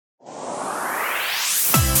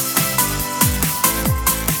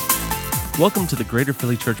Welcome to the Greater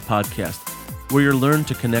Philly Church Podcast, where you'll learn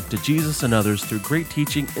to connect to Jesus and others through great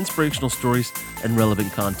teaching, inspirational stories, and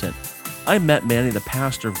relevant content. I'm Matt Manny, the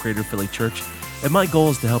pastor of Greater Philly Church, and my goal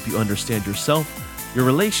is to help you understand yourself, your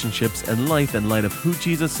relationships, and life in light of who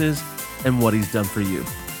Jesus is and what he's done for you.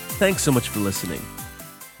 Thanks so much for listening.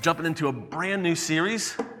 Jumping into a brand new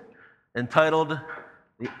series entitled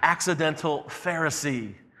The Accidental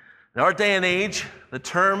Pharisee. In our day and age, the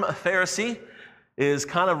term Pharisee is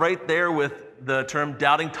kind of right there with the term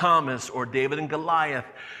Doubting Thomas or David and Goliath.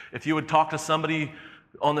 If you would talk to somebody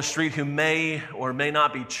on the street who may or may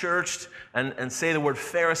not be churched and say the word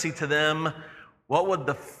Pharisee to them, what would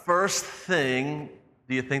the first thing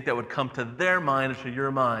do you think that would come to their mind or to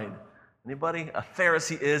your mind? Anybody? A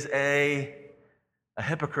Pharisee is a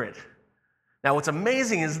hypocrite. Now, what's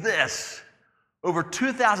amazing is this. Over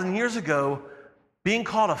 2,000 years ago, being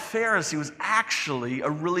called a Pharisee was actually a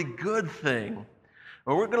really good thing.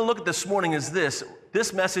 What we're going to look at this morning is this.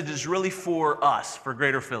 This message is really for us, for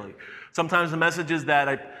Greater Philly. Sometimes the messages that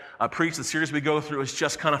I preach, the series we go through, is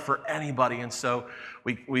just kind of for anybody. And so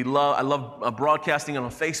I love broadcasting on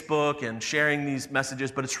Facebook and sharing these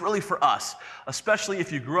messages, but it's really for us, especially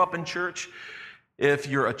if you grew up in church, if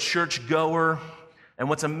you're a church goer. And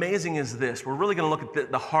what's amazing is this. We're really going to look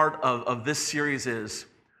at the heart of this series is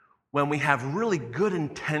when we have really good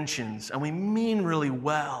intentions and we mean really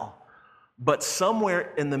well, but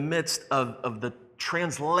somewhere in the midst of the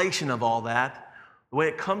translation of all that, the way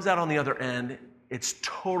it comes out on the other end, it's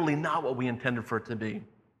totally not what we intended for it to be.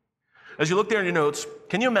 As you look there in your notes,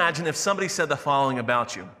 can you imagine if somebody said the following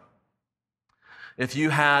about you? If you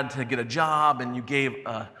had to get a job and you gave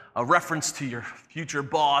a reference to your future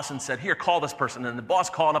boss and said, here, call this person. And the boss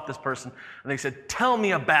called up this person and they said, tell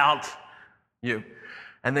me about you.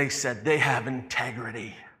 And they said, they have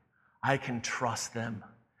integrity. I can trust them.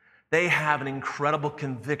 They have an incredible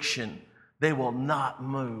conviction. They will not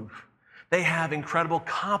move. They have incredible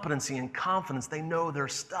competency and confidence. They know their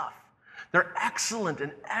stuff. They're excellent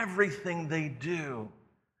in everything they do.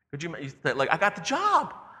 Could you say, like, I got the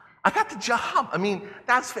job. I got the job. I mean,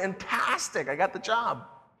 that's fantastic. I got the job.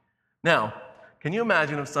 Now, can you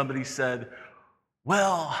imagine if somebody said,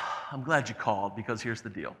 well, I'm glad you called because here's the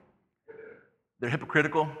deal. They're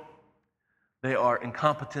hypocritical. They are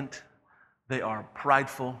incompetent. They are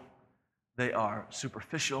prideful. They are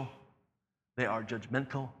superficial. They are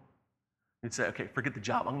judgmental. You'd say, okay, forget the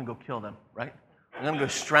job. I'm going to go kill them, right? I'm going to go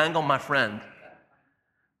strangle my friend.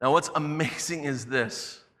 Now, what's amazing is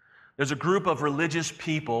this. There's a group of religious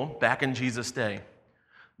people back in Jesus' day.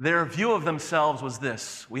 Their view of themselves was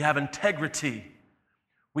this. We have integrity.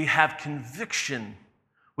 We have conviction.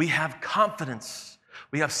 We have confidence.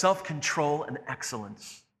 We have self-control and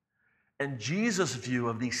excellence. And Jesus' view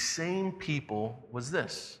of these same people was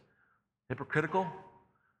this. Hypocritical,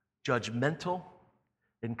 judgmental,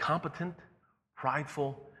 incompetent,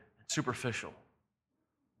 prideful, and superficial.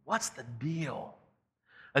 What's the deal?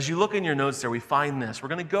 As you look in your notes there, we find this. We're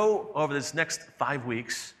going to go over this next 5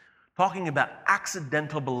 weeks talking about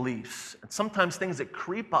accidental beliefs and sometimes things that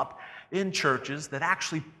creep up in churches that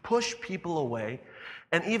actually push people away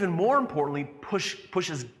and even more importantly,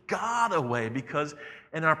 pushes God away because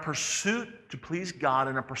in our pursuit to please God,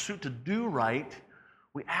 in our pursuit to do right,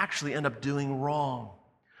 we actually end up doing wrong.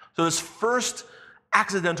 So this first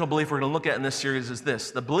accidental belief we're going to look at in this series is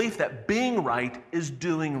this, the belief that being right is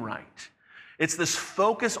doing right. It's this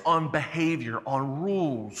focus on behavior, on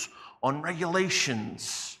rules, on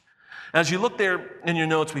regulations. As you look there in your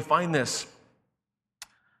notes, we find this.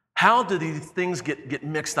 How do these things get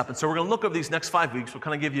mixed up? And so we're going to look over these next 5 weeks. We'll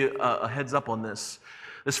kind of give you a heads up on this.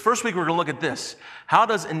 This first week, we're going to look at this. How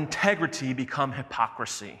does integrity become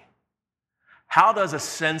hypocrisy? How does a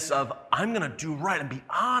sense of, I'm going to do right and be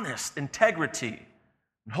honest, integrity,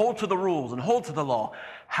 and hold to the rules and hold to the law,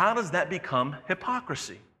 how does that become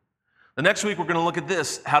hypocrisy? The next week, we're going to look at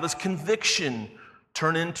this. How does conviction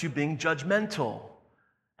turn into being judgmental?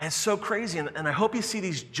 And it's so crazy, and I hope you see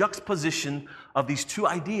these juxtaposition of these two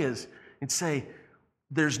ideas and say,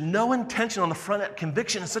 there's no intention on the front end.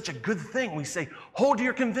 Conviction is such a good thing. We say, hold to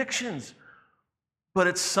your convictions. But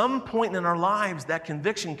at some point in our lives, that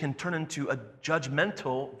conviction can turn into a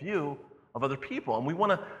judgmental view of other people. And we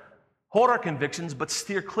want to hold our convictions, but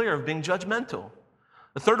steer clear of being judgmental.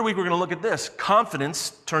 The third week, we're going to look at this.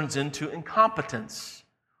 Confidence turns into incompetence.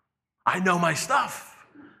 I know my stuff.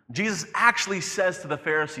 Jesus actually says to the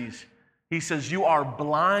Pharisees, he says, you are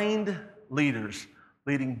blind leaders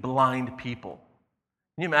leading blind people.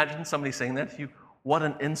 Can you imagine somebody saying that to you? What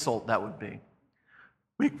an insult that would be.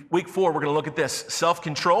 Week 4, we're going to look at this.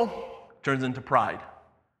 Self-control turns into pride.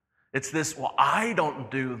 It's this, well, I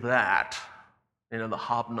don't do that, the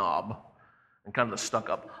hobnob. and kind of the stuck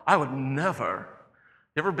up. I would never.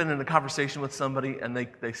 You ever been in a conversation with somebody and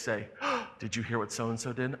they say, did you hear what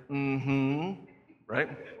so-and-so did? Mm-hmm, right?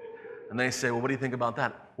 And they say, well, what do you think about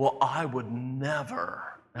that? Well, I would never,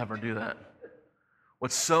 ever do that.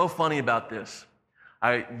 What's so funny about this,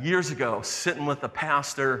 years ago, sitting with a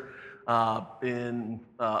pastor in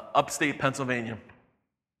upstate Pennsylvania,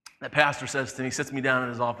 that pastor says to me, he sits me down in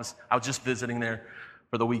his office. I was just visiting there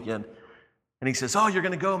for the weekend. And he says, oh, you're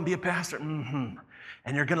going to go and be a pastor? Mm-hmm.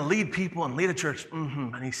 And you're going to lead people and lead a church?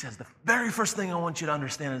 Mm-hmm. And he says, the very first thing I want you to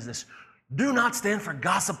understand is this. Do not stand for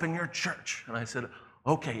gossip in your church. And I said,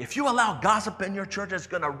 okay, if you allow gossip in your church, it's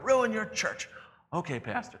going to ruin your church. Okay,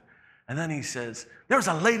 pastor. And then he says, there was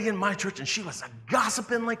a lady in my church and she was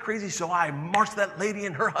gossiping like crazy. So I marched that lady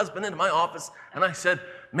and her husband into my office. And I said,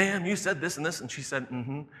 ma'am, you said this and this. And she said,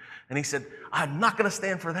 mm-hmm. And he said, I'm not going to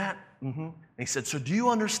stand for that. Mm-hmm. And he said, so do you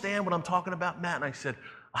understand what I'm talking about, Matt? And I said,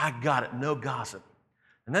 I got it. No gossip.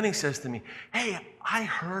 And then he says to me, hey, I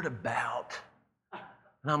heard about.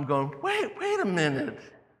 And I'm going, wait a minute.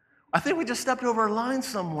 I think we just stepped over a line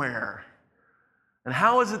somewhere. And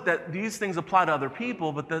how is it that these things apply to other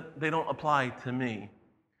people, but that they don't apply to me?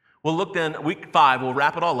 We'll look then, week 5, we'll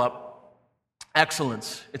wrap it all up.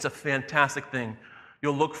 Excellence. It's a fantastic thing.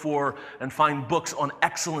 You'll look for and find books on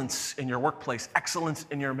excellence in your workplace, excellence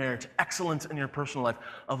in your marriage, excellence in your personal life,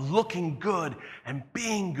 of looking good and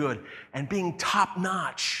being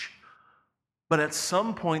top-notch. But at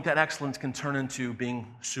some point, that excellence can turn into being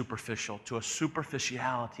superficial, to a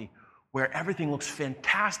superficiality where everything looks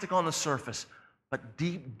fantastic on the surface, but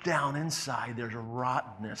deep down inside, there's a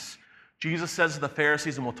rottenness. Jesus says to the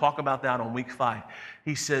Pharisees, and we'll talk about that on week 5,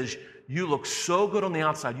 he says, you look so good on the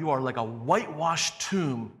outside, you are like a whitewashed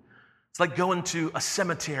tomb. It's like going to a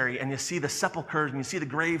cemetery and you see the sepulchres and you see the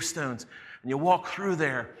gravestones, and you walk through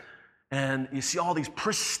there and you see all these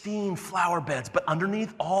pristine flower beds, but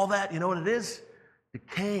underneath all that, you know what it is?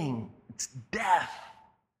 Decaying. It's death.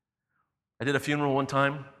 I did a funeral one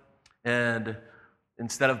time, and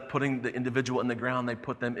instead of putting the individual in the ground, they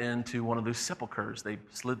put them into one of those sepulchres. They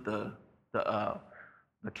slid the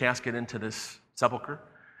casket into this sepulcher.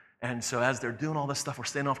 And so as they're doing all this stuff, we're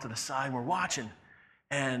standing off to the side and we're watching.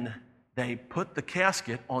 And they put the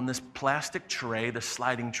casket on this plastic tray, this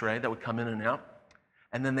sliding tray that would come in and out.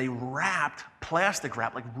 And then they wrapped, plastic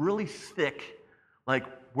wrap, like really thick, like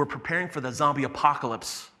we're preparing for the zombie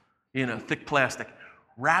apocalypse, thick plastic.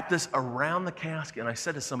 Wrap this around the casket. And I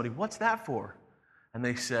said to somebody, what's that for? And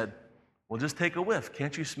they said, well, just take a whiff.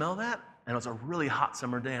 Can't you smell that? And it was a really hot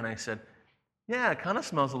summer day. And I said, yeah, it kind of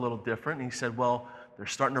smells a little different. And he said, well, they're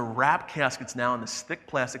starting to wrap caskets now in this thick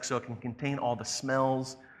plastic so it can contain all the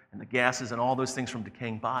smells and the gases and all those things from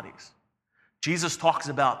decaying bodies. Jesus talks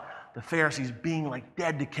about the Pharisees being like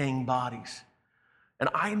dead, decaying bodies. And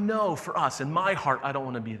I know for us, in my heart, I don't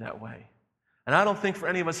want to be that way. And I don't think for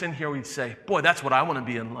any of us in here we'd say, boy, that's what I want to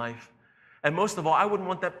be in life. And most of all, I wouldn't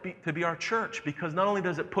want that to be our church, because not only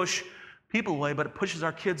does it push people away, but it pushes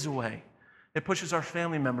our kids away. It pushes our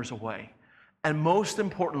family members away. And most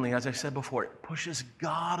importantly, as I said before, it pushes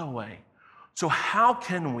God away. So how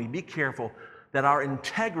can we be careful that our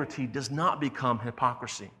integrity does not become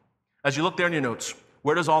hypocrisy? As you look there in your notes,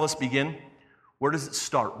 where does all this begin? Where does it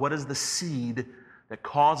start? What is the seed that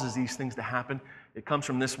causes these things to happen? It comes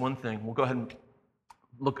from this one thing. We'll go ahead and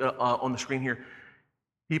look on the screen here.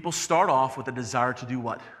 People start off with a desire to do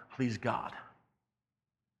what? Please God.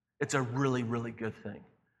 It's a really, really good thing.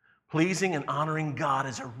 Pleasing and honoring God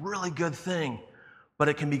is a really good thing, but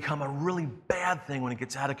it can become a really bad thing when it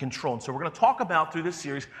gets out of control. And so we're going to talk about, through this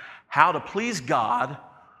series, how to please God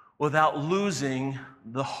without losing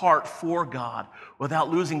the heart for God, without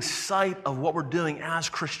losing sight of what we're doing as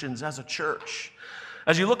Christians, as a church.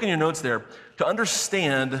 As you look in your notes there, to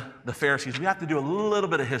understand the Pharisees, we have to do a little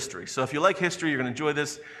bit of history. So if you like history, you're going to enjoy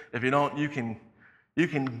this. If you don't, you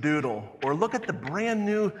can doodle or look at the brand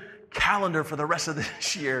new calendar for the rest of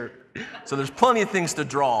this year. So there's plenty of things to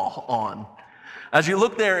draw on. As you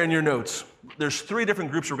look there in your notes, there's 3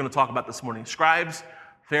 different groups we're going to talk about this morning: scribes,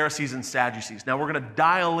 Pharisees, and Sadducees. Now we're going to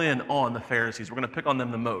dial in on the Pharisees. We're going to pick on them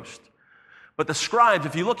the most. But the scribes,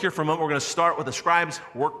 if you look here for a moment, we're going to start with the scribes,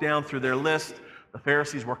 work down through their list. The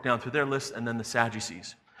Pharisees work down through their list, and then the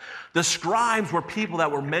Sadducees. The scribes were people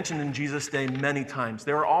that were mentioned in Jesus' day many times.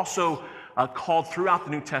 They were also called throughout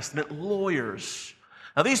the New Testament lawyers.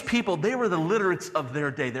 Now these people, they were the literates of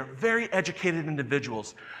their day. They're very educated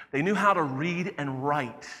individuals. They knew how to read and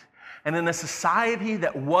write. And in a society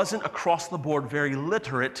that wasn't across the board very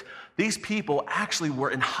literate, these people actually were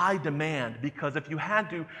in high demand, because if you had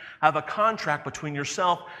to have a contract between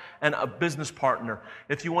yourself and a business partner,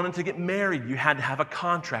 if you wanted to get married, you had to have a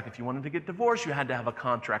contract. If you wanted to get divorced, you had to have a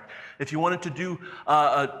contract. If you wanted to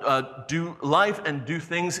do life and do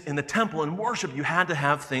things in the temple and worship, you had to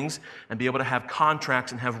have things and be able to have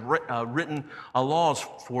contracts and have written laws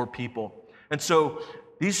for people. And so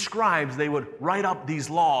these scribes, they would write up these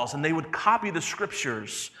laws and they would copy the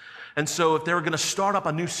scriptures. And so if they were going to start up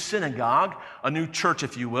a new synagogue, a new church,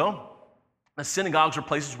 if you will, the synagogues were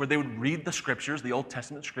places where they would read the scriptures, the Old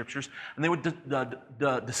Testament scriptures, and they would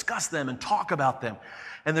discuss them and talk about them.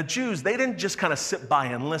 And the Jews, they didn't just kind of sit by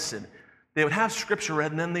and listen. They would have scripture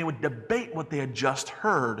read, and then they would debate what they had just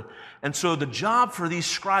heard. And so the job for these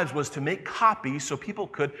scribes was to make copies so people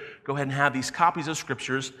could go ahead and have these copies of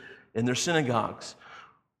scriptures in their synagogues.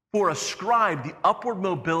 For a scribe, the upward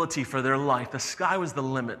mobility for their life, the sky was the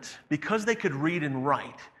limit. Because they could read and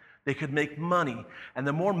write, they could make money. And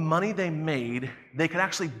the more money they made, they could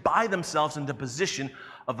actually buy themselves into a position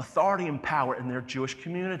of authority and power in their Jewish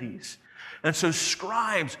communities. And so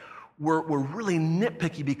scribes were really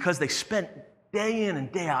nitpicky because they spent day in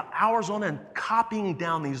and day out, hours on end, copying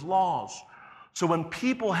down these laws. So when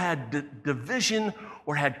people had division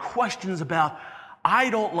or had questions about,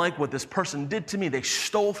 I don't like what this person did to me, they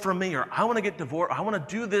stole from me, or I want to get divorced, I want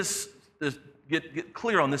to do this get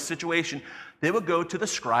clear on this situation, they would go to the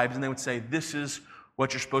scribes and they would say, this is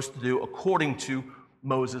what you're supposed to do according to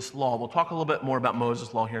Moses' law. We'll talk a little bit more about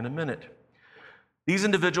Moses' law here in a minute. These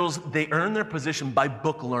individuals, they earned their position by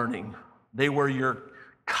book learning. They were your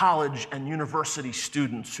college and university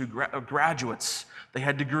students who graduates. They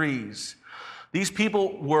had degrees. These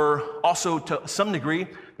people were also, to some degree,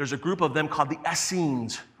 there's a group of them called the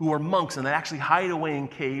Essenes, who were monks, and they actually hide away in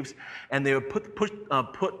caves, and they would put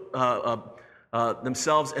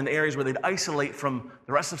themselves in areas where they'd isolate from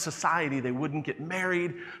the rest of society. They wouldn't get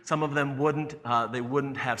married. Some of them wouldn't. They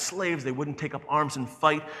wouldn't have slaves. They wouldn't take up arms and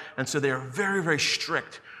fight. And so they are very, very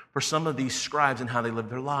strict for some of these scribes and how they lived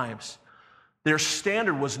their lives. Their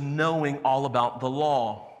standard was knowing all about the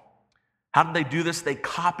law. How did they do this? They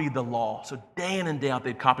copied the law. So day in and day out,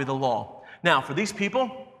 they'd copy the law. Now, for these people,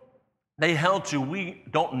 they held to, we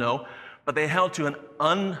don't know, but they held to an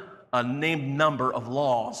unnamed number of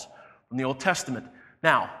laws from the Old Testament.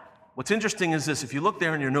 Now, what's interesting is this. If you look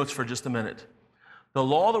there in your notes for just a minute, the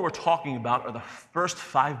law that we're talking about are the first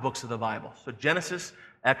 5 books of the Bible. So Genesis,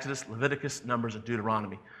 Exodus, Leviticus, Numbers, and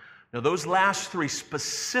Deuteronomy. Now, those last 3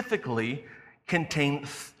 specifically contain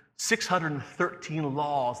 613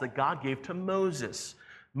 laws that God gave to Moses.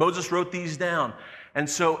 Moses wrote these down. And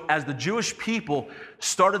so as the Jewish people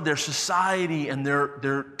started their society and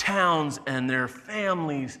their towns and their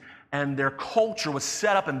families and their culture was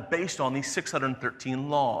set up and based on these 613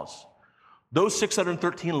 laws. Those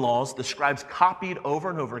 613 laws, the scribes copied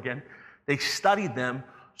over and over again. They studied them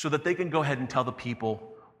so that they can go ahead and tell the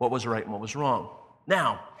people what was right and what was wrong.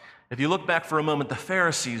 Now, if you look back for a moment, the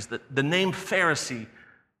Pharisees, the name Pharisee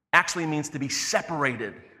actually means to be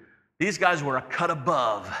separated. These guys were a cut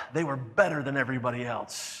above. They were better than everybody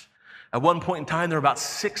else. At one point in time, there were about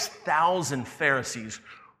 6,000 Pharisees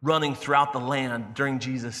running throughout the land during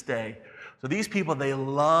Jesus' day. So these people, they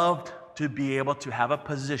loved to be able to have a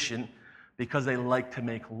position because they liked to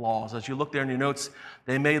make laws. As you look there in your notes,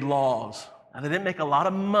 they made laws. Now, they didn't make a lot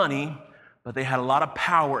of money, but they had a lot of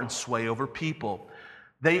power and sway over people.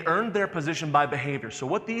 They earned their position by behavior. So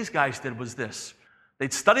what these guys did was this.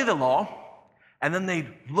 They'd study the law, and then they'd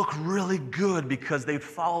look really good because they'd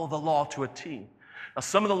follow the law to a T. Now,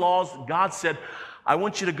 some of the laws, God said, I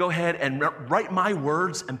want you to go ahead and write my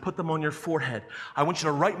words and put them on your forehead. I want you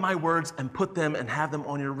to write my words and put them and have them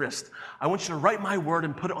on your wrist. I want you to write my word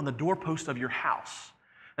and put it on the doorpost of your house.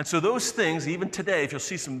 And so those things, even today, if you'll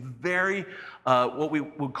see some very, what we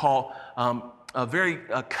would call very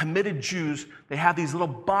committed Jews, they have these little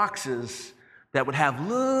boxes that would have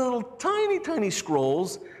little tiny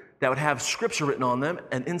scrolls that would have scripture written on them,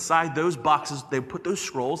 and inside those boxes, they would put those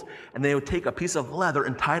scrolls, and they would take a piece of leather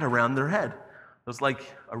and tie it around their head. It was like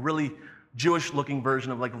a really Jewish-looking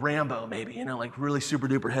version of like Rambo, maybe, like really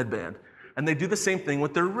super-duper headband. And they do the same thing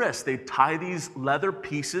with their wrists. They tie these leather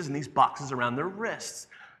pieces and these boxes around their wrists.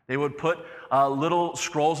 They would put little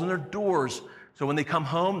scrolls on their doors. So when they come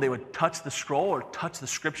home, they would touch the scroll or touch the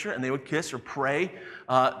scripture, and they would kiss or pray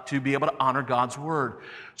to be able to honor God's word.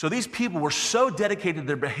 So these people were so dedicated to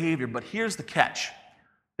their behavior, but here's the catch.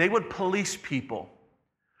 They would police people.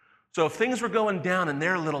 So if things were going down in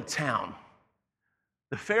their little town,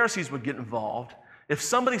 the Pharisees would get involved. If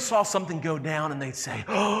somebody saw something go down and they'd say,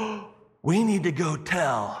 oh, we need to go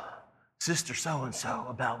tell. Sister so-and-so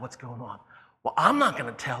about what's going on. Well, I'm not going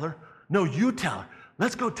to tell her. No, you tell her.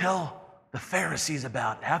 Let's go tell the Pharisees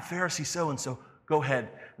about it. Have Pharisee so-and-so go ahead.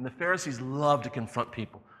 And the Pharisees love to confront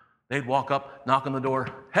people. They'd walk up, knock on the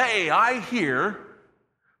door. Hey, I hear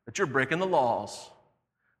that you're breaking the laws.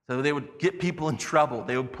 So they would get people in trouble.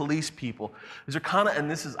 They would police people. These are kind of,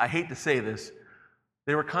 and this is, I hate to say this,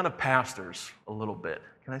 they were kind of pastors a little bit.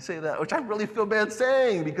 Can I say that? Which I really feel bad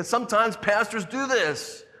saying, because sometimes pastors do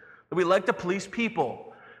this. That we like to police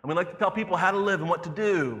people, and we like to tell people how to live and what to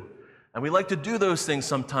do. And we like to do those things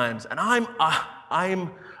sometimes. And I'm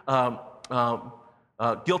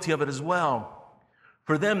guilty of it as well.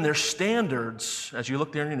 For them, their standards, as you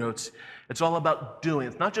look there in your notes, it's all about doing.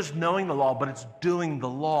 It's not just knowing the law, but it's doing the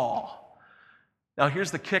law. Now,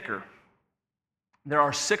 here's the kicker. There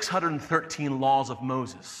are 613 laws of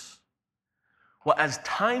Moses. Well, as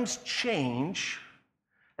times change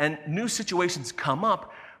and new situations come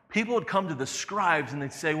up, people would come to the scribes and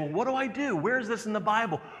they'd say, well, what do I do? Where is this in the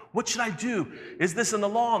Bible? What should I do? Is this in the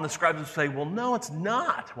law? And the scribes would say, well, no, it's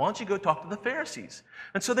not. Why don't you go talk to the Pharisees?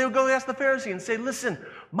 And so they would go ask the Pharisee and say, listen,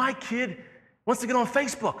 my kid wants to get on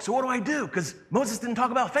Facebook, so what do I do? Because Moses didn't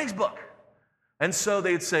talk about Facebook. And so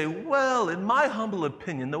they'd say, well, in my humble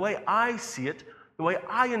opinion, the way I see it, the way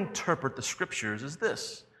I interpret the scriptures is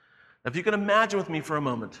this. Now, if you can imagine with me for a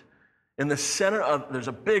moment, in the center there's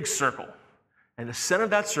a big circle. And the center of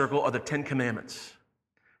that circle are the 10 Commandments.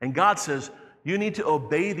 And God says, you need to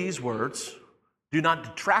obey these words. Do not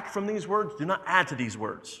detract from these words. Do not add to these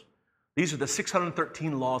words. These are the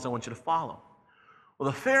 613 laws I want you to follow. Well,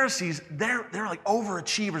 the Pharisees, they're like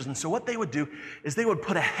overachievers. And so what they would do is they would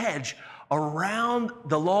put a hedge around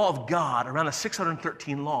the law of God, around the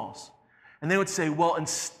 613 laws. And they would say, well,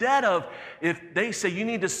 instead of, if they say you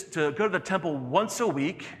need to go to the temple once a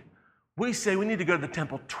week, we say we need to go to the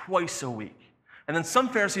temple twice a week. And then some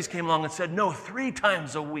Pharisees came along and said, no, 3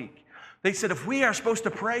 times a week. They said, if we are supposed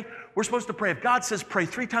to pray, we're supposed to pray. If God says pray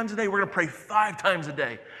 3 times a day, we're going to pray 5 times a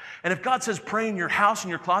day. And if God says pray in your house, in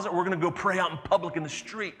your closet, we're going to go pray out in public in the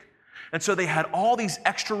street. And so they had all these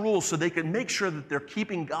extra rules so they could make sure that they're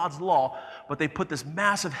keeping God's law, but they put this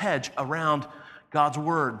massive hedge around God's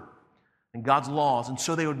word and God's laws. And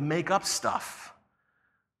so they would make up stuff.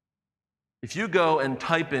 If you go and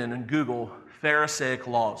type in Google Pharisaic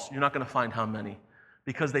laws, you're not going to find how many,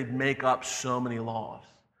 because they make up so many laws.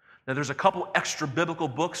 Now, there's a couple extra biblical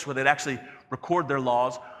books where they'd actually record their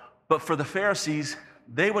laws, but for the Pharisees,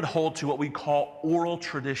 they would hold to what we call oral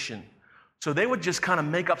tradition. So they would just kind of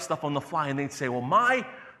make up stuff on the fly, and they'd say, well, my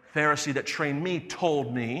Pharisee that trained me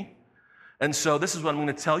told me, and so this is what I'm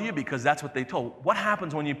going to tell you because that's what they told. What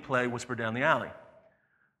happens when you play Whisper Down the Alley?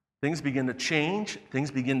 Things begin to change,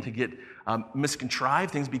 things begin to get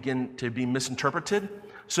miscontrived, things begin to be misinterpreted.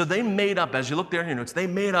 So they made up, as you look there in your notes, they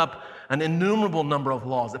made up an innumerable number of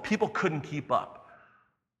laws that people couldn't keep up.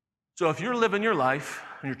 So if you're living your life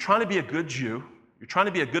and you're trying to be a good Jew, you're trying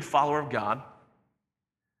to be a good follower of God,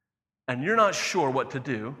 and you're not sure what to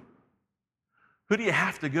do, who do you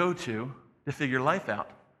have to go to figure life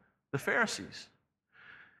out? The Pharisees.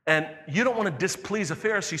 And you don't want to displease a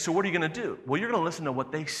Pharisee, so what are you going to do? Well, you're going to listen to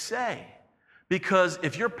what they say. Because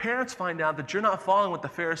if your parents find out that you're not following what the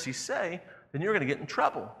Pharisees say, then you're going to get in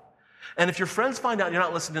trouble. And if your friends find out you're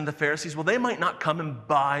not listening to the Pharisees, well, they might not come and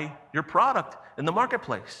buy your product in the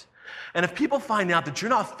marketplace. And if people find out that you're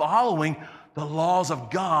not following the laws of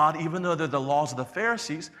God, even though they're the laws of the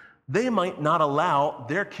Pharisees, they might not allow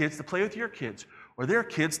their kids to play with your kids or their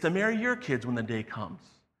kids to marry your kids when the day comes.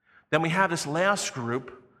 Then we have this last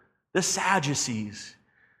group, the Sadducees.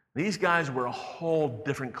 These guys were a whole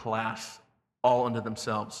different class all unto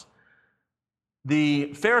themselves.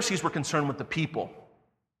 The Pharisees were concerned with the people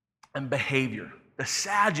and behavior. The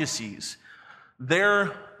Sadducees,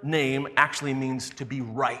 their name actually means to be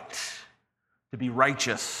right, to be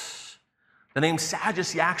righteous. The name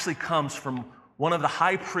Sadducee actually comes from one of the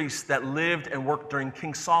high priests that lived and worked during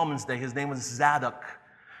King Solomon's day. His name was Zadok.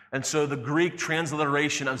 And so the Greek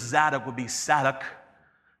transliteration of Zadok would be Sadoc.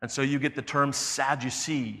 And so you get the term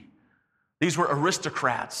Sadducee. These were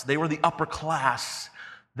aristocrats. They were the upper class.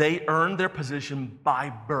 They earned their position by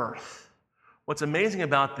birth. What's amazing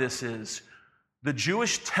about this is the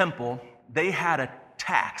Jewish temple, they had a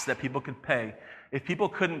tax that people could pay. If people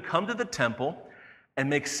couldn't come to the temple and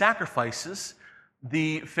make sacrifices,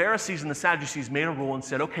 the Pharisees and the Sadducees made a rule and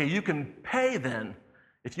said, okay, you can pay then.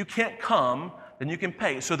 If you can't come, then you can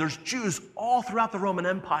pay. So there's Jews all throughout the Roman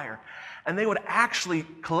Empire. And they would actually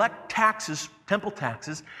collect taxes, temple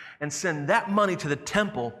taxes, and send that money to the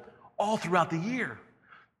temple all throughout the year.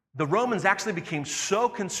 The Romans actually became so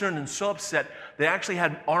concerned and so upset, they actually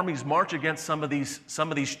had armies march against some of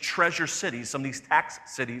these treasure cities, some of these tax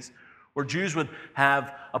cities, where Jews would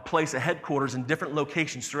have a place, a headquarters in different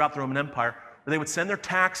locations throughout the Roman Empire, where they would send their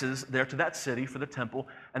taxes there to that city for the temple,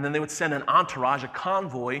 and then they would send an entourage, a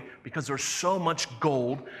convoy, because there was so much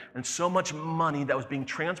gold and so much money that was being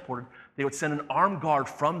transported. They would send an armed guard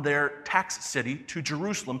from their tax city to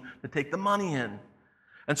Jerusalem to take the money in.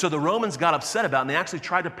 And so the Romans got upset about it, and they actually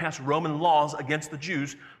tried to pass Roman laws against the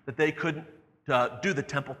Jews that they couldn't do the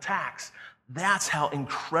temple tax. That's how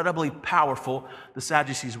incredibly powerful the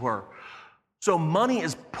Sadducees were. So money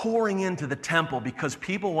is pouring into the temple because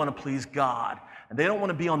people want to please God, and they don't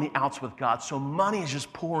want to be on the outs with God. So money is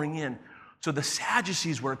just pouring in. So the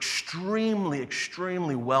Sadducees were extremely,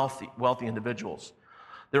 extremely wealthy individuals.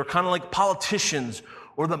 They were kind of like politicians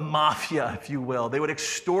or the mafia, if you will. They would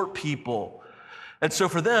extort people. And so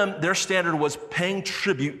for them, their standard was paying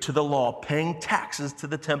tribute to the law, paying taxes to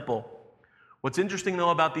the temple. What's interesting,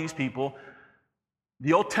 though, about these people,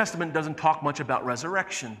 the Old Testament doesn't talk much about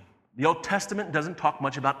resurrection. The Old Testament doesn't talk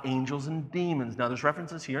much about angels and demons. Now, there's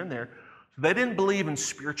references here and there. So they didn't believe in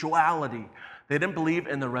spirituality. They didn't believe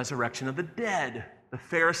in the resurrection of the dead. The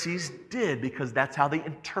Pharisees did, because that's how they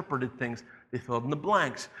interpreted things. They filled in the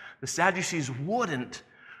blanks. The Sadducees wouldn't.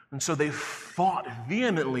 And so they fought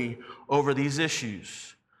vehemently over these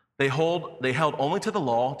issues. They held only to the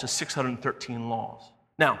law, to 613 laws.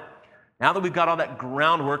 Now that we've got all that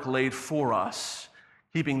groundwork laid for us,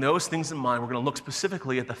 keeping those things in mind, we're going to look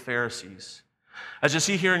specifically at the Pharisees. As you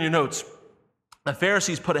see here in your notes, the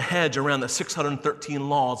Pharisees put a hedge around the 613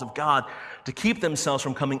 laws of God to keep themselves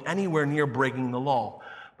from coming anywhere near breaking the law.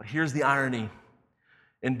 But here's the irony.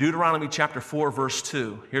 In Deuteronomy chapter 4, verse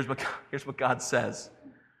 2, here's what God says.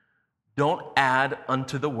 Don't add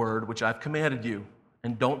unto the word which I've commanded you,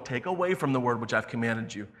 and don't take away from the word which I've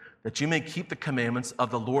commanded you, that you may keep the commandments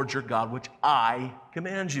of the Lord your God, which I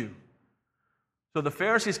command you. So the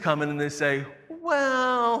Pharisees come in and they say,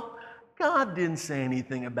 well, God didn't say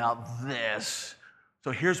anything about this,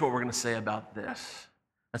 so here's what we're going to say about this.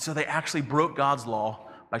 And so they actually broke God's law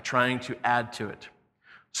by trying to add to it.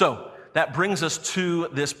 So that brings us to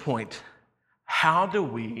this point. How do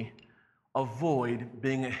we avoid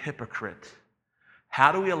being a hypocrite?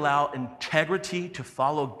 How do we allow integrity to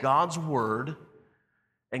follow God's word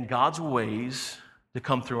and God's ways to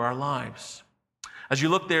come through our lives? As you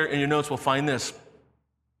look there in your notes, we'll find this.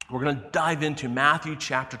 We're going to dive into Matthew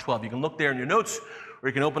chapter 12. You can look there in your notes, or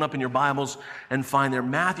you can open up in your Bibles and find there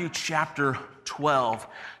Matthew chapter 12.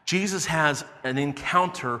 Jesus has an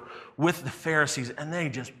encounter with the Pharisees, and they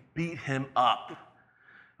just beat him up.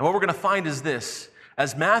 And what we're going to find is this.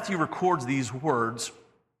 As Matthew records these words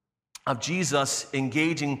of Jesus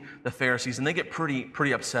engaging the Pharisees, and they get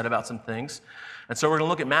pretty upset about some things. And so we're going to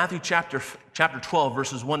look at Matthew chapter 12,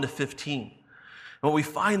 verses 1 to 15. And what we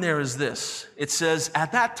find there is this. It says,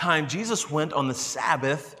 at that time, Jesus went on the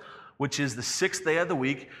Sabbath, which is the sixth day of the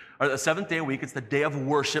week, or the seventh day of the week. It's the day of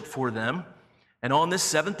worship for them. And on this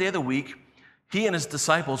seventh day of the week, he and his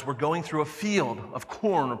disciples were going through a field of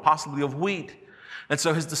corn or possibly of wheat. And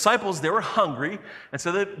so his disciples, they were hungry, and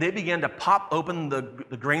so they began to pop open the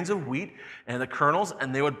grains of wheat and the kernels,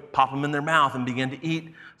 and they would pop them in their mouth and begin to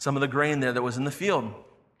eat some of the grain there that was in the field.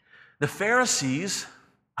 The Pharisees,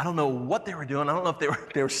 I don't know what they were doing. I don't know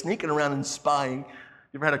if they were sneaking around and spying.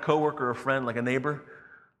 You ever had a coworker or a friend, like a neighbor?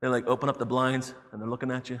 They open up the blinds, and they're looking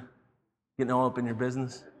at you, getting all up in your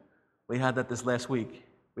business. We had that this last week.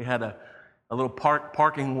 We had a little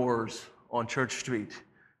parking wars on Church Street.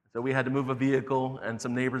 So we had to move a vehicle, and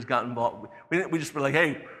some neighbors got involved. We just were like,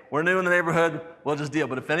 hey, we're new in the neighborhood, we'll just deal.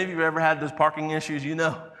 But if any of you have ever had those parking issues, you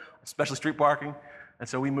know, especially street parking. And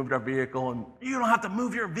so we moved our vehicle, and you don't have to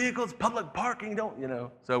move your vehicle, it's public parking, don't, you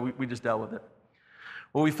know. So we just dealt with it.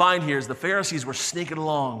 What we find here is the Pharisees were sneaking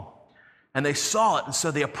along, and they saw it, and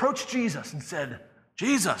so they approached Jesus and said,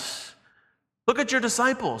 Jesus, look at your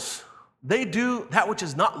disciples. They do that which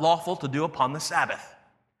is not lawful to do upon the Sabbath.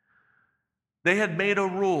 They had made a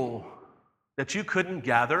rule that you couldn't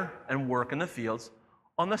gather and work in the fields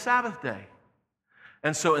on the Sabbath day.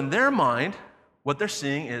 And so in their mind, what they're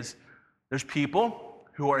seeing is there's people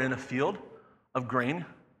who are in a field of grain,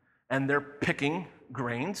 and they're picking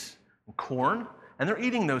grains and corn, and they're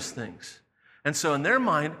eating those things. And so in their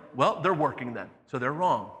mind, well, they're working then, so they're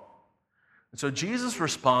wrong. And so Jesus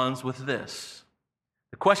responds with this.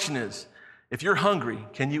 The question is, if you're hungry,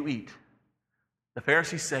 can you eat? The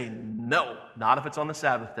Pharisees say, no, not if it's on the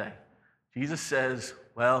Sabbath day. Jesus says,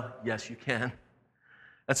 well, yes, you can.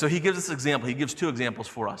 And so he gives this example. He gives two examples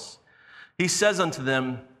for us. He says unto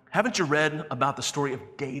them, haven't you read about the story of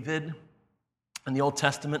David? in the Old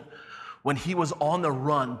Testament when he was on the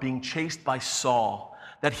run being chased by Saul,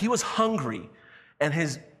 that he was hungry, and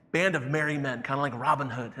his band of merry men, kind of like Robin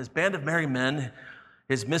Hood, his band of merry men,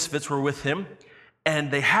 his misfits were with him,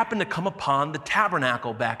 and they happened to come upon the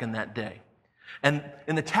tabernacle back in that day. And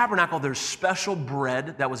in the tabernacle, there's special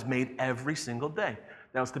bread that was made every single day.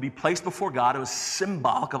 That was to be placed before God. It was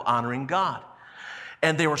symbolic of honoring God.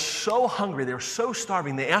 And they were so hungry, they were so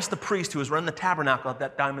starving, they asked the priest who was running the tabernacle at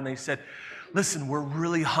that time, and they said, listen, we're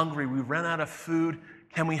really hungry. We ran out of food.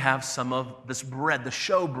 Can we have some of this bread, the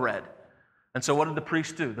show bread? And so what did the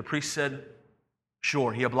priest do? The priest said,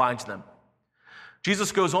 sure, he obliged them.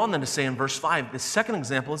 Jesus goes on then to say in verse 5, the second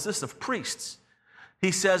example is this of priests.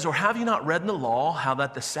 He says, or have you not read in the law how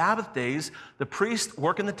that the Sabbath days the priests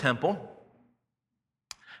work in the temple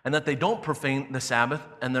and that they don't profane the Sabbath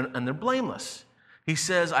and they're blameless? He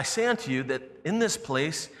says, I say unto you that in this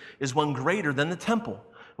place is one greater than the temple.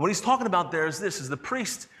 And what he's talking about there is this, is the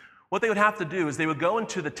priest, what they would have to do is they would go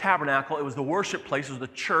into the tabernacle. It was the worship place, it was the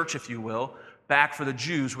church, if you will, back for the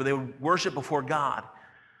Jews, where they would worship before God.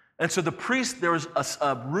 And so the priest, there was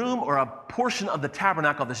a room or a portion of the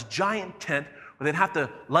tabernacle, this giant tent, where they'd have to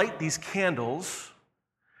light these candles.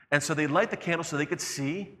 And so they'd light the candles so they could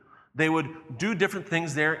see. They would do different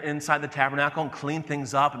things there inside the tabernacle and clean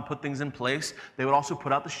things up and put things in place. They would also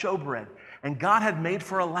put out the showbread. And God had made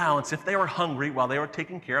for allowance, if they were hungry while they were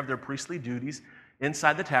taking care of their priestly duties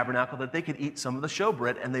inside the tabernacle, that they could eat some of the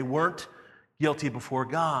showbread, and they weren't guilty before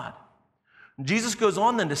God. Jesus goes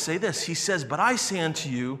on then to say this. He says, but I say unto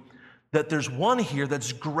you that there's one here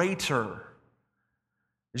that's greater.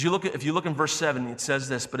 If you look in verse 7, it says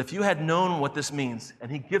this, but if you had known what this means, and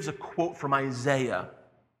he gives a quote from Isaiah,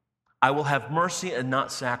 I will have mercy and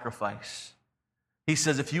not sacrifice. He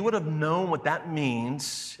says, if you would have known what that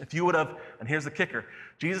means, if you would have, and here's the kicker,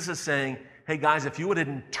 Jesus is saying, hey guys, if you would have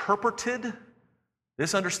interpreted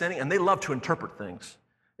this understanding, and they love to interpret things,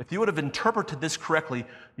 if you would have interpreted this correctly,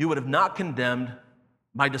 you would have not condemned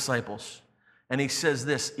my disciples. And he says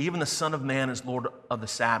this, even the Son of Man is Lord of the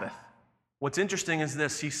Sabbath. What's interesting is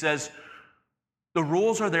this, he says, the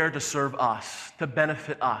rules are there to serve us, to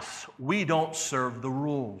benefit us. We don't serve the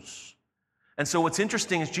rules. And so what's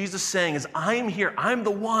interesting is Jesus saying is, I'm here, I'm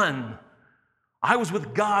the one. I was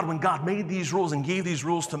with God when God made these rules and gave these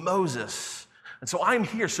rules to Moses. And so I'm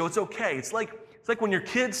here, so it's okay. It's like when your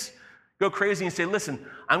kids go crazy and say, listen,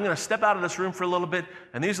 I'm going to step out of this room for a little bit,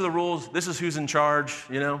 and these are the rules, this is who's in charge,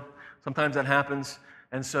 Sometimes that happens.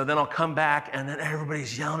 And so then I'll come back, and then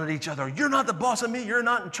everybody's yelling at each other, you're not the boss of me, you're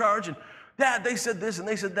not in charge, and Dad, they said this and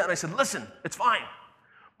they said that. And I said, listen, it's fine.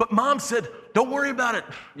 But Mom said, don't worry about it.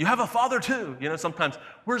 You have a father too. Sometimes,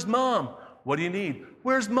 where's Mom? What do you need?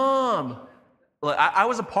 Where's Mom? I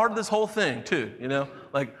was a part of this whole thing too,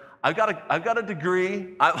 I've got a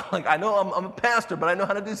degree. I know I'm a pastor, but I know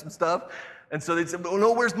how to do some stuff. And so they'd say, well,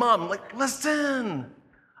 no, where's Mom? I'm like, listen,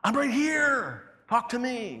 I'm right here. Talk to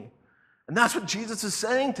me. And that's what Jesus is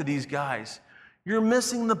saying to these guys. You're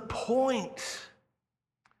missing the point.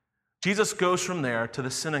 Jesus goes from there to the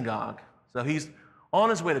synagogue. So he's on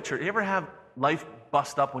his way to church. You ever have life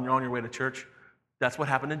bust up when you're on your way to church? That's what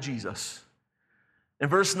happened to Jesus. In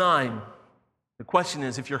verse 9, the question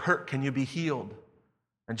is, if you're hurt, can you be healed?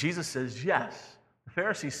 And Jesus says, yes. The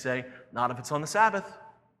Pharisees say, not if it's on the Sabbath.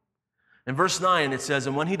 In verse 9, it says,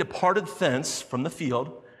 and when he departed thence from the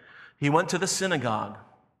field, he went to the synagogue.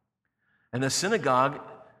 And the synagogue,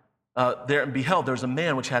 there and beheld, there was a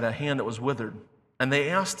man which had a hand that was withered. And they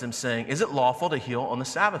asked him, saying, is it lawful to heal on the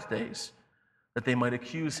Sabbath days? That they might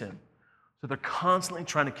accuse him. So they're constantly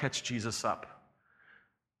trying to catch Jesus up.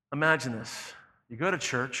 Imagine this. You go to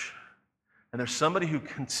church, and there's somebody who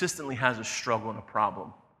consistently has a struggle and a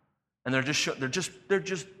problem. And they're just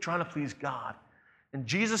trying to please God. And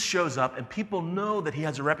Jesus shows up, and people know that he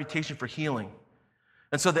has a reputation for healing.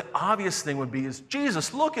 And so the obvious thing would be is,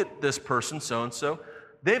 Jesus, look at this person, so-and-so.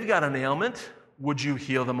 They've got an ailment. Would you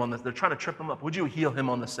heal them they're trying to trip him up. Would you heal him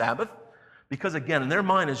on the Sabbath? Because again, in their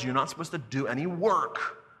mind is you're not supposed to do any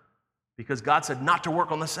work because God said not to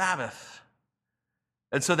work on the Sabbath.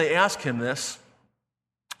 And so they ask him this,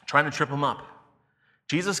 trying to trip him up.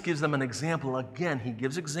 Jesus gives them an example. Again, he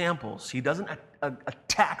gives examples. He doesn't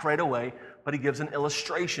attack right away, but he gives an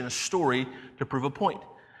illustration, a story to prove a point.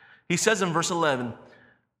 He says in verse 11,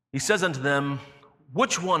 he says unto them,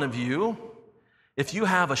 which one of you, if you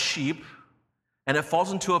have a sheep and it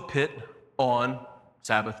falls into a pit on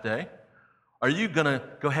Sabbath day, are you going to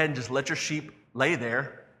go ahead and just let your sheep lay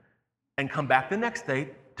there and come back the next day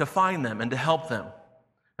to find them and to help them?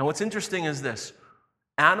 And what's interesting is this.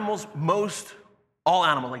 Animals, all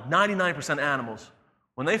animals, like 99% animals,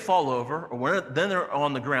 When they fall over, or then they're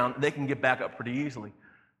on the ground, they can get back up pretty easily.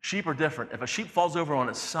 Sheep are different. If a sheep falls over on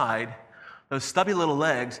its side, those stubby little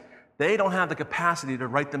legs, they don't have the capacity to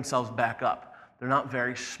right themselves back up. They're not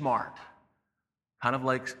very smart. Kind of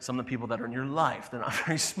like some of the people that are in your life. They're not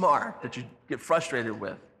very smart, that you get frustrated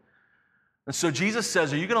with. And so Jesus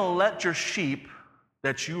says, are you going to let your sheep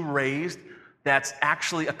that you raised, that's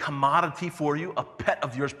actually a commodity for you, a pet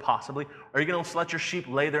of yours possibly, or are you going to let your sheep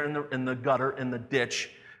lay there in the gutter, in the ditch,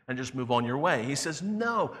 and just move on your way? He says,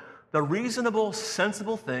 no. The reasonable,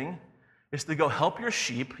 sensible thing is to go help your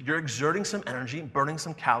sheep. You're exerting some energy, burning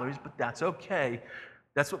some calories, but that's okay.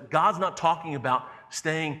 That's what God's not talking about,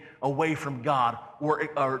 staying away from God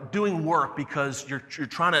or doing work because you're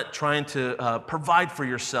trying to provide for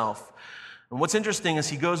yourself. And what's interesting is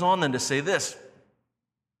he goes on then to say this.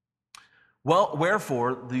 Well,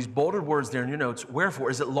 wherefore, these bolded words there in your notes, wherefore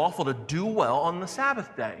is it lawful to do well on the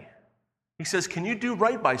Sabbath day? He says, can you do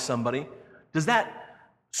right by somebody? Does that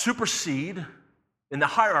supersede in the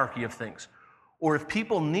hierarchy of things? Or if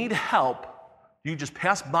people need help, you just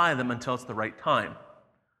pass by them until it's the right time.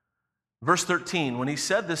 Verse 13, when he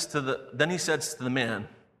said this then he says to the man,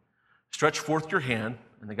 stretch forth your hand,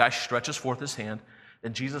 and the guy stretches forth his hand,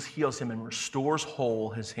 and Jesus heals him and restores whole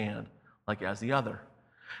his hand, like as the other.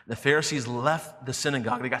 The Pharisees left the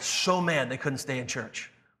synagogue. They got so mad they couldn't stay in church.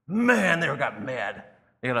 Man, they got mad.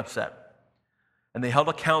 They got upset. And they held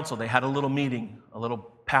a council. They had a little meeting, a little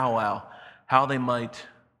powwow, how they might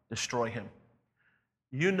destroy him.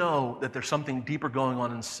 You know that there's something deeper going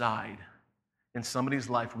on inside in somebody's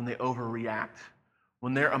life when they overreact,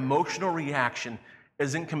 when their emotional reaction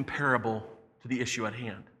isn't comparable to the issue at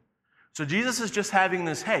hand. So Jesus is just having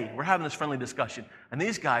this, hey, we're having this friendly discussion. And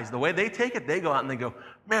these guys, the way they take it, they go out and they go,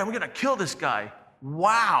 man, we're going to kill this guy.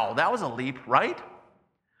 Wow, that was a leap, right?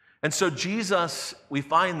 And so Jesus, we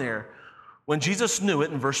find there, when Jesus knew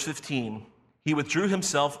it in verse 15, he withdrew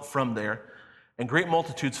himself from there, and great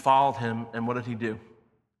multitudes followed him. And what did he do?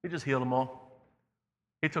 He just healed them all.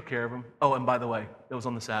 He took care of them. Oh, and by the way, it was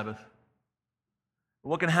on the Sabbath.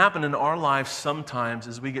 What can happen in our lives sometimes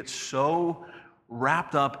is we get so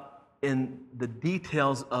wrapped up in the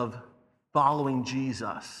details of following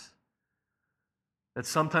Jesus that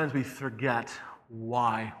sometimes we forget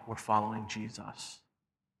why we're following Jesus.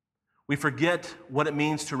 We forget what it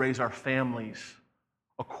means to raise our families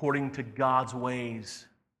according to God's ways.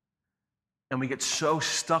 And we get so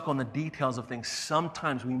stuck on the details of things,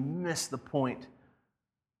 sometimes we miss the point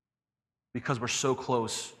because we're so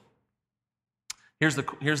close. Here's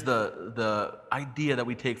the idea that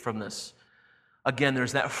we take from this. Again,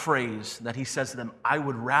 there's that phrase that he says to them, I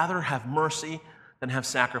would rather have mercy than have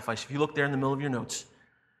sacrifice. If you look there in the middle of your notes,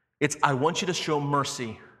 it's, I want you to show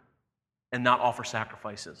mercy and not offer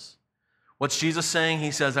sacrifices. What's Jesus saying? He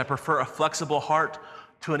says, I prefer a flexible heart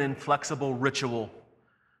to an inflexible ritual.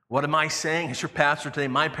 What am I saying as your pastor today?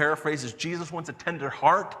 My paraphrase is, Jesus wants a tender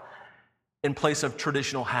heart in place of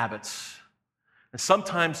traditional habits. And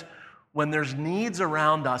sometimes when there's needs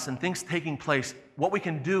around us and things taking place, what we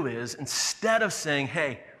can do is, instead of saying,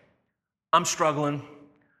 hey, I'm struggling,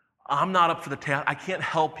 I'm not up for the task, I can't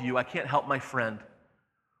help you, I can't help my friend,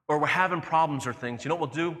 or we're having problems or things, you know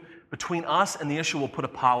what we'll do? Between us and the issue, we'll put a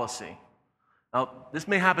policy. Now, this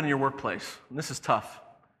may happen in your workplace, and this is tough.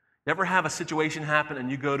 You ever have a situation happen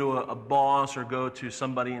and you go to a boss or go to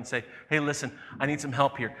somebody and say, hey, listen, I need some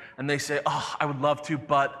help here. And they say, oh, I would love to,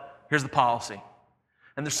 but here's the policy.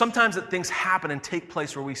 And there's sometimes that things happen and take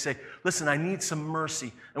place where we say, listen, I need some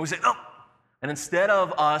mercy. And we say, oh. And instead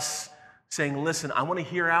of us saying, listen, I want to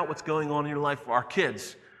hear out what's going on in your life for our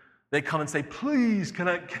kids, they come and say, please,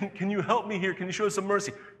 can you help me here? Can you show us some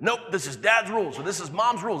mercy? Nope, this is dad's rules, or this is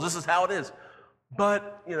mom's rules. This is how it is.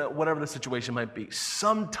 But, whatever the situation might be,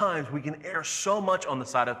 sometimes we can err so much on the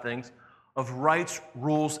side of things, of rights,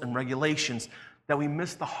 rules, and regulations, that we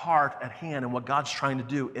miss the heart at hand and what God's trying to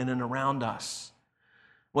do in and around us.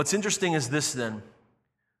 What's interesting is this then.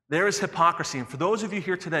 There is hypocrisy. And for those of you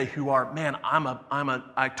here today who are, man,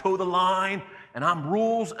 I toe the line and I'm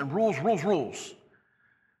rules and rules.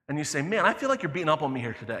 And you say, man, I feel like you're beating up on me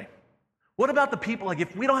here today. What about the people, like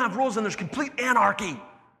if we don't have rules, then there's complete anarchy.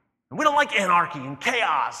 And we don't like anarchy and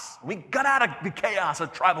chaos. We got out of the chaos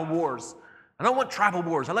of tribal wars. I don't want tribal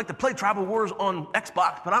wars. I like to play tribal wars on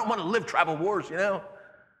Xbox, but I don't want to live tribal wars,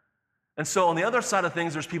 And so on the other side of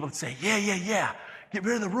things, there's people that say, yeah. Get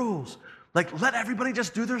rid of the rules. Like, let everybody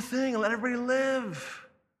just do their thing and let everybody live.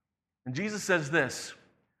 And Jesus says this,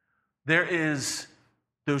 there is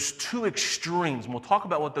those two extremes, and we'll talk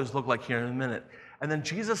about what those look like here in a minute. And then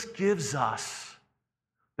Jesus gives us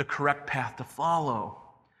the correct path to follow.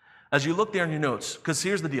 As you look there in your notes, because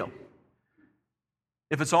here's the deal.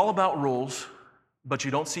 If it's all about rules, but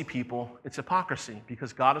you don't see people, it's hypocrisy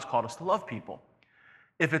because God has called us to love people.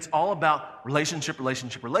 If it's all about relationship,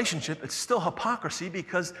 it's still hypocrisy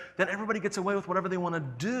because then everybody gets away with whatever they want to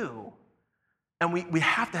do. And we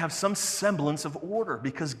have to have some semblance of order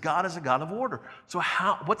because God is a God of order. So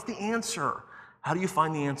what's the answer? How do you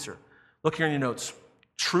find the answer? Look here in your notes.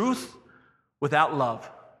 Truth without love.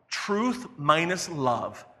 Truth minus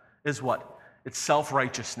love is what? It's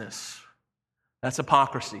self-righteousness. That's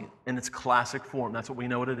hypocrisy in its classic form. That's what we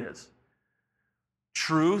know what it is.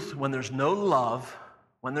 Truth, when there's no love,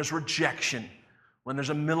 when there's rejection, when there's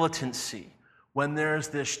a militancy, when there's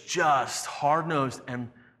this just hard-nosed, and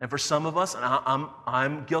for some of us, and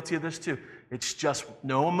I'm guilty of this too, it's just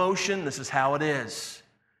no emotion, this is how it is.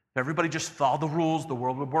 If everybody just followed the rules, the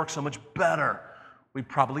world would work so much better. We'd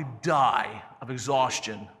probably die of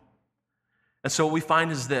exhaustion. And so what we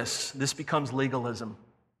find is this becomes legalism.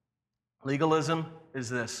 Legalism is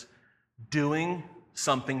this: doing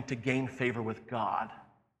something to gain favor with God,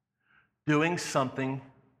 doing something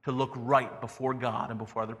to look right before God and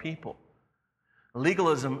before other people.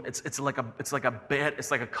 Legalism, it's like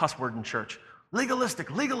a cuss word in church.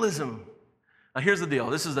 Legalism. Now here's the deal.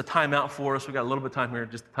 This is the timeout for us. We got a little bit of time here,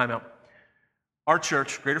 just a timeout. Our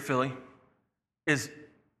church, Greater Philly, is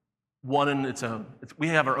one in its own. We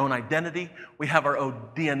have our own identity. We have our own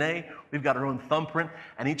DNA. We've got our own thumbprint,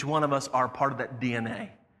 and each one of us are part of that DNA.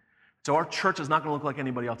 So our church is not going to look like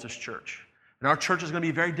anybody else's church. And our church is going to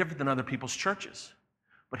be very different than other people's churches.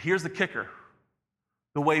 But here's the kicker.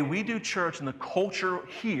 The way we do church and the culture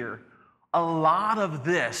here, a lot of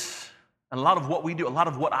this, and a lot of what we do, a lot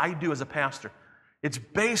of what I do as a pastor, it's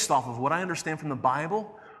based off of what I understand from the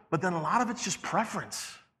Bible, but then a lot of it's just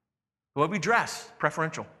preference. The way we dress,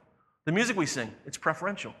 preferential. The music we sing, it's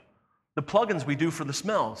preferential. The plugins we do for the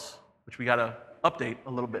smells, which we got to update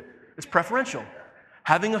a little bit, it's preferential.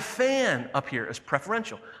 Having a fan up here is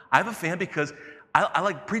preferential. I have a fan because I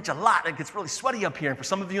like preach a lot. It gets really sweaty up here. And for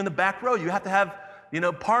some of you in the back row, you have to have,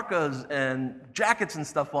 parkas and jackets and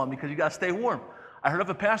stuff on because you got to stay warm. I heard of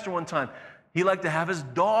a pastor one time. He liked to have his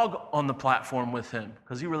dog on the platform with him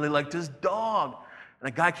because he really liked his dog. And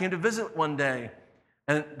a guy came to visit one day.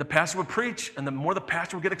 And the pastor would preach, and the more the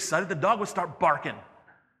pastor would get excited, the dog would start barking.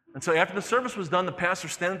 And so after the service was done, the pastor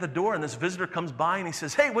standing at the door, and this visitor comes by, and he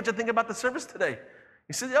says, "Hey, what'd you think about the service today?"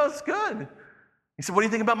 He said, "Oh, it's good." He said, "What do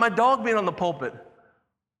you think about my dog being on the pulpit?"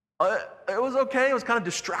 It was okay. It was kind of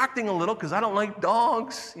distracting a little because I don't like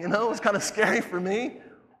dogs. It was kind of scary for me.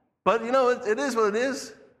 But, it is what it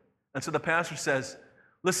is. And so the pastor says,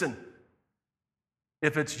 "Listen,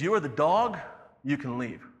 if it's you or the dog, you can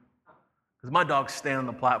leave. Because my dog's staying on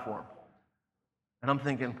the platform." And I'm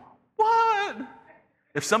thinking, what?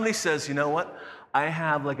 If somebody says, "You know what? I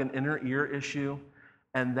have like an inner ear issue,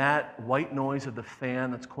 and that white noise of the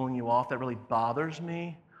fan that's cooling you off, that really bothers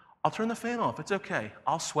me, I'll turn the fan off. It's okay.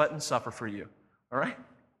 I'll sweat and suffer for you." All right?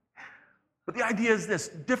 But the idea is this.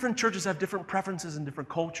 Different churches have different preferences in different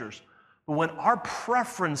cultures. But when our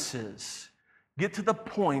preferences get to the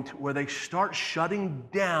point where they start shutting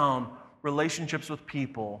down relationships with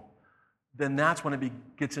people, then that's when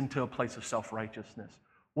it gets into a place of self-righteousness.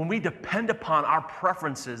 When we depend upon our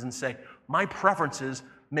preferences and say, my preferences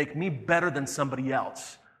make me better than somebody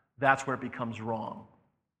else, that's where it becomes wrong.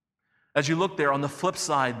 As you look there, on the flip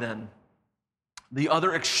side then, the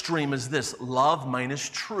other extreme is this: love minus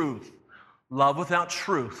truth. Love without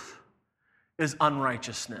truth is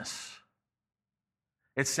unrighteousness.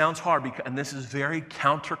 It sounds hard, and this is very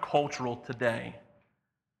countercultural today.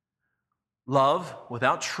 Love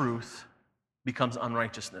without truth becomes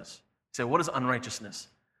unrighteousness. So what is unrighteousness?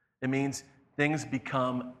 It means things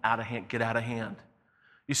become out of hand, get out of hand.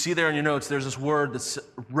 You see there in your notes, there's this word that's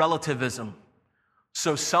relativism.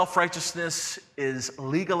 So self-righteousness is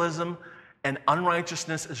legalism, and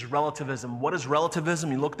unrighteousness is relativism. What is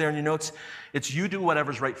relativism? You look there in your notes. It's you do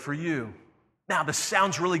whatever's right for you. Now, this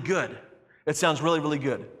sounds really good. It sounds really, really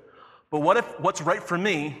good. But what if what's right for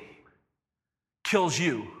me kills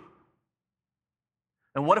you?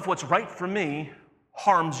 And what if what's right for me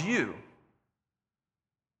harms you?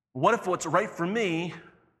 What if what's right for me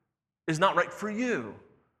is not right for you?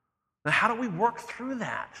 Now, how do we work through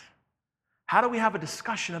that? How do we have a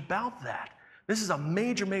discussion about that? This is a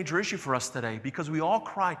major, major issue for us today because we all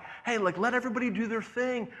cry, hey, let everybody do their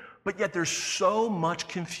thing. But yet there's so much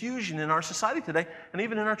confusion in our society today, and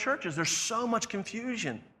even in our churches, there's so much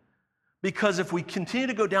confusion. Because if we continue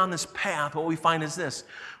to go down this path, what we find is this.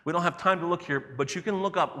 We don't have time to look here, but you can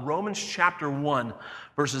look up Romans chapter 1,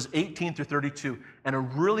 verses 18 through 32. And a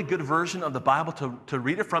really good version of the Bible to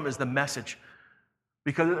read it from is the Message.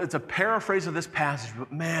 Because it's a paraphrase of this passage,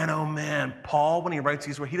 but man, oh man, Paul, when he writes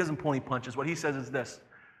these words, he doesn't pull any punches. What he says is this: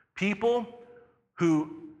 people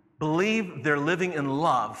who believe they're living in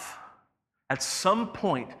love, at some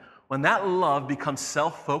point, when that love becomes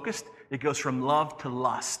self-focused, it goes from love to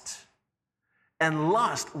lust. And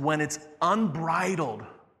lust, when it's unbridled,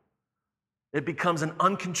 it becomes an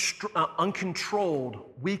uncontrolled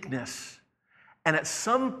weakness. And at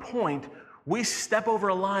some point, we step over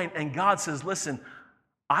a line and God says, listen,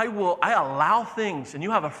 I allow things, and you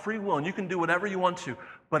have a free will, and you can do whatever you want to,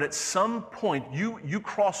 but at some point, you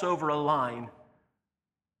cross over a line,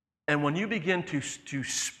 and when you begin to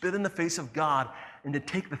spit in the face of God, and to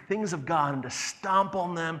take the things of God and to stomp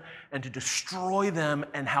on them and to destroy them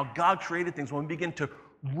and how God created things, when we begin to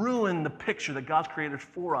ruin the picture that God's created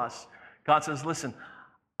for us, God says, listen,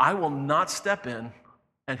 I will not step in,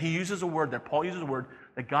 and he uses a word that Paul uses a word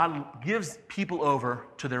that God gives people over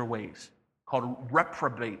to their ways, called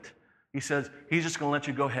reprobate. He says, he's just going to let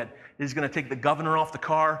you go ahead. He's going to take the governor off the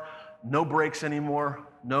car, no brakes anymore,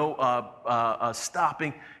 no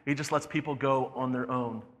stopping. He just lets people go on their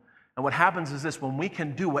own. And what happens is this: when we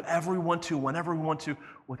can do whatever we want to, whenever we want to,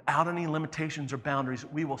 without any limitations or boundaries,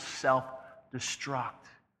 we will self-destruct.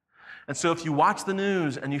 And so if you watch the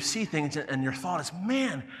news and you see things and your thought is,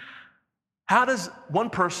 man, how does one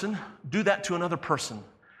person do that to another person?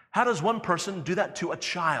 How does one person do that to a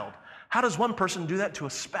child? How does one person do that to a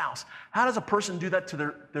spouse? How does a person do that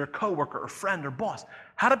to their coworker or friend or boss?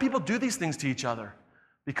 How do people do these things to each other?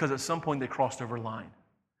 Because at some point they crossed over a line.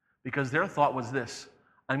 Because their thought was this: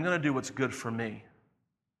 I'm going to do what's good for me.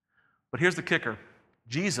 But here's the kicker.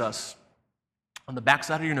 Jesus, on the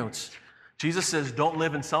backside of your notes, Jesus says, don't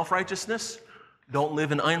live in self-righteousness. Don't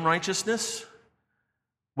live in unrighteousness.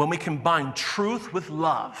 When we combine truth with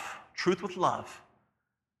love,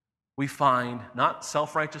 we find not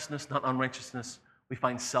self-righteousness, not unrighteousness, we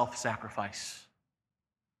find self-sacrifice.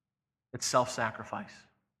 It's self-sacrifice.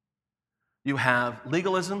 You have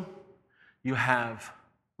legalism, you have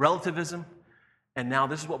relativism, and now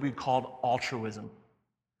this is what we've called altruism.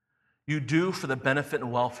 You do for the benefit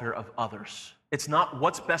and welfare of others. It's not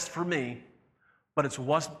what's best for me, but it's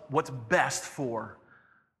what's best for.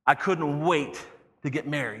 I couldn't wait to get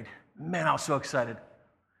married. Man, I was so excited.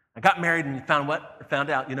 I got married and found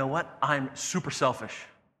out, you know what? I'm super selfish.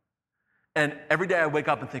 And every day I wake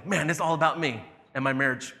up and think, man, it's all about me. And my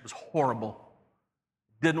marriage was horrible.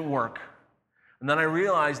 Didn't work. And then I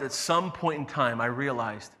realized at some point in time,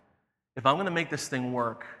 if I'm going to make this thing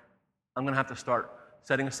work, I'm going to have to start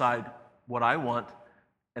setting aside what I want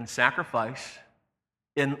and sacrifice,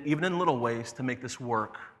 even in little ways, to make this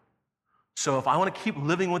work. So if I want to keep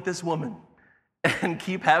living with this woman and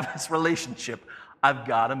keep having this relationship, I've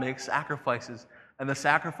got to make sacrifices. And the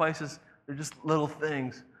sacrifices, they're just little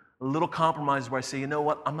things, little compromises where I say, you know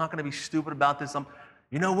what, I'm not going to be stupid about this.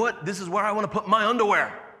 You know what, this is where I want to put my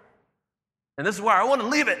underwear. And this is where I want to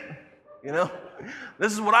leave it. You know,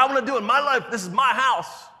 this is what I want to do in my life. This is my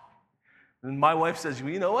house. And my wife says,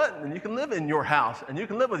 well, you know what? And you can live in your house, and you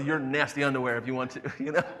can live with your nasty underwear if you want to,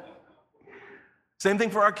 you know. Same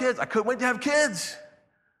thing for our kids. I couldn't wait to have kids.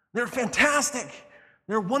 They're fantastic.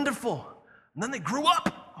 They're wonderful. And then they grew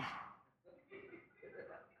up.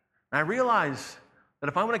 And I realized that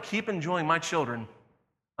if I want to keep enjoying my children,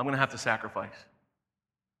 I'm going to have to sacrifice.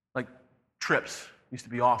 Like trips used to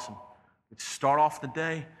be awesome. We'd start off the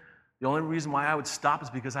day. The only reason why I would stop is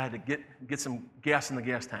because I had to get some gas in the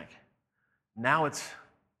gas tank. Now it's,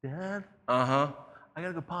 Dad, I got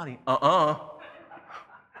to go potty.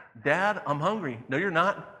 Dad, I'm hungry. No, you're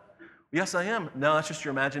not. Yes, I am. No, that's just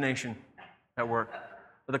your imagination at work.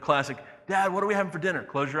 Or the classic, Dad, what are we having for dinner?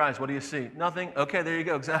 Close your eyes. What do you see? Nothing? Okay, there you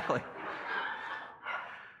go. Exactly.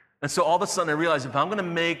 And so all of a sudden I realized if I'm going to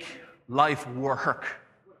make life work,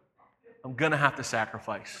 I'm going to have to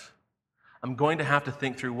sacrifice. I'm going to have to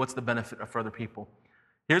think through what's the benefit for other people.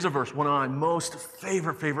 Here's a verse, one of my most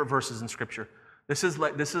favorite verses in Scripture. This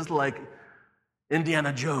is like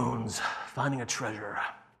Indiana Jones finding a treasure.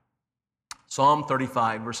 Psalm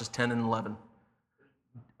 35, verses 10 and 11.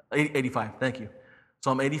 85, thank you.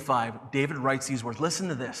 Psalm 85, David writes these words. Listen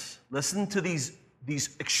to this. Listen to these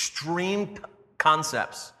extreme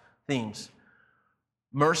concepts, themes.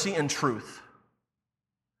 Mercy and truth.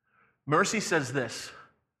 Mercy says this: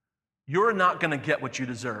 you're not going to get what you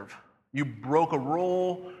deserve. You broke a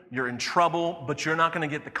rule, you're in trouble, but you're not going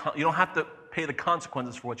to get you don't have to pay the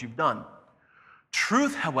consequences for what you've done.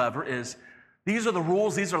 Truth, however, is these are the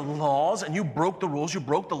rules, these are laws, and you broke the rules, you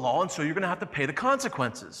broke the law, and so you're going to have to pay the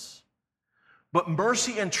consequences. But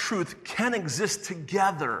mercy and truth can exist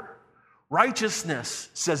together. Righteousness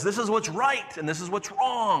says this is what's right and this is what's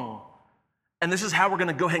wrong. And this is how we're going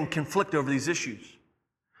to go ahead and conflict over these issues.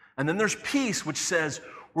 And then there's peace, which says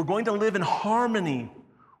we're going to live in harmony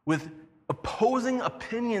with opposing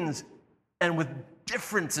opinions and with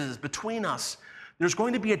differences between us. There's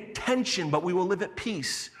going to be a tension, but we will live at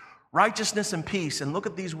peace. Righteousness and peace. And look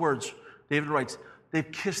at these words. David writes,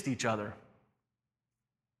 they've kissed each other.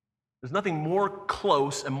 There's nothing more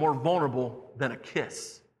close and more vulnerable than a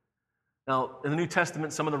kiss. Now, in the New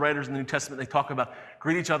Testament, some of the writers in the New Testament, they talk about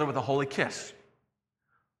greet each other with a holy kiss.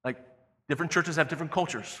 Like, different churches have different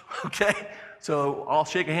cultures, okay? So I'll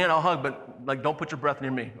shake a hand, I'll hug, but don't put your breath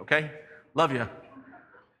near me, okay? Love you.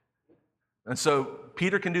 And so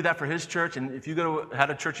Peter can do that for his church, and if you had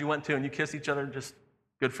a church you went to and you kiss each other, just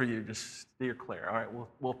good for you. Just steer clear. All right,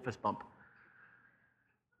 we'll fist bump.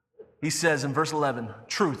 He says in verse 11,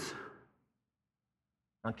 truth.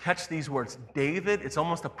 Now catch these words. David, it's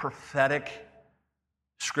almost a prophetic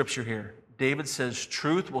scripture here. David says,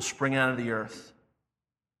 truth will spring out of the earth.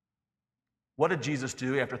 What did Jesus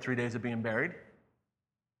do after 3 days of being buried?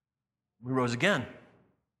 He rose again.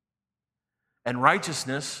 And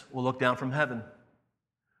righteousness will look down from heaven.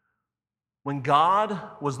 When God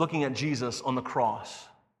was looking at Jesus on the cross,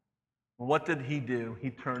 what did he do?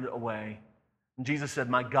 He turned away. And Jesus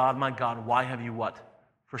said, my God, why have you what?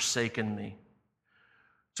 Forsaken me.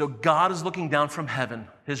 So God is looking down from heaven,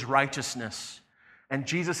 his righteousness, and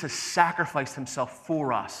Jesus has sacrificed himself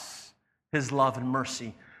for us, his love and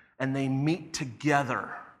mercy, and they meet together.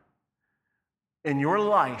 In your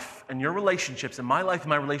life and your relationships, in my life and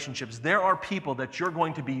my relationships, there are people that you're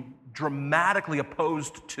going to be dramatically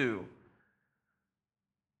opposed to.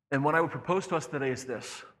 And what I would propose to us today is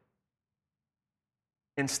this.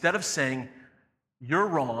 Instead of saying, you're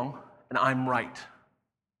wrong and I'm right,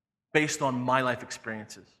 based on my life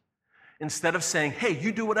experiences. Instead of saying, hey,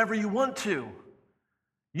 you do whatever you want to.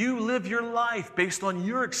 You live your life based on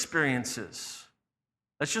your experiences.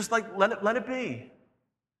 Let's just let it be.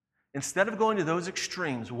 Instead of going to those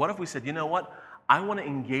extremes, what if we said, you know what? I want to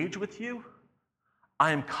engage with you.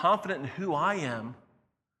 I am confident in who I am,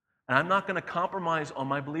 and I'm not going to compromise on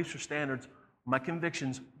my beliefs or standards, my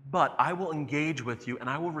convictions, but I will engage with you, and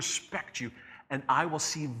I will respect you, and I will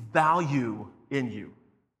see value in you.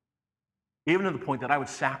 Even to the point that I would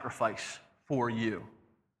sacrifice for you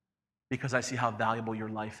because I see how valuable your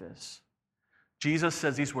life is. Jesus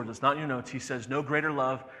says these words, it's not in your notes. He says, no greater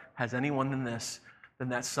love has anyone than this, than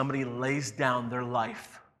that somebody lays down their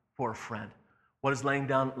life for a friend. What is laying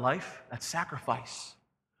down life? That's sacrifice.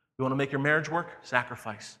 You want to make your marriage work?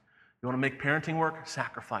 Sacrifice. You want to make parenting work?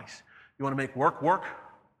 Sacrifice. You want to make work work?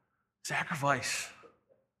 Sacrifice.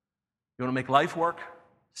 You want to make life work?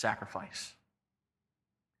 Sacrifice.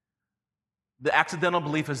 The accidental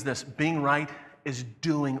belief is this: being right is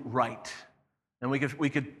doing right. And we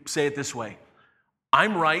could say it this way: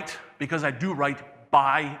 I'm right because I do right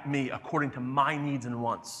by me, according to my needs and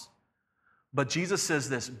wants. But Jesus says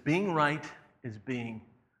this: being right is being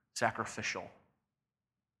sacrificial.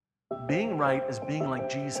 Being right is being like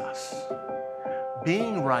Jesus.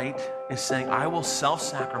 Being right is saying, I will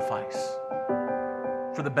self-sacrifice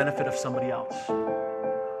for the benefit of somebody else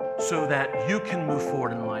so that you can move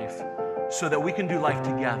forward in life, so that we can do life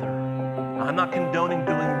together. Now, I'm not condoning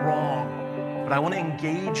doing wrong, but I want to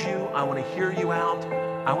engage you. I want to hear you out.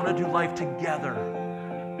 I want to do life together.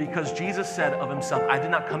 Because Jesus said of himself, I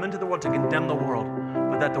did not come into the world to condemn the world,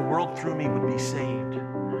 but that the world through me would be saved.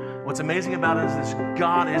 What's amazing about it is this: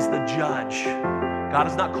 God is the judge. God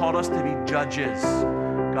has not called us to be judges.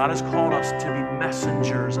 God has called us to be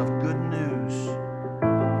messengers of good news.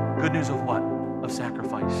 Good news of what? Of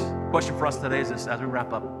sacrifice. The question for us today is this, as we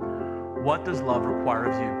wrap up: what does love require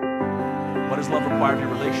of you? What does love require of your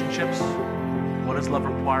relationships? What does love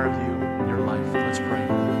require of you in your life? Let's pray.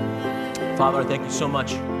 Father, I thank you so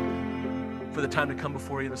much for the time to come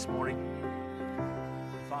before you this morning.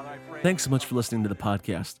 Father, I pray. Thanks so much for listening to the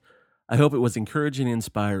podcast. I hope it was encouraging and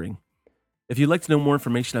inspiring. If you'd like to know more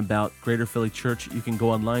information about Greater Philly Church, you can go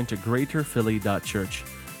online to greaterphilly.church.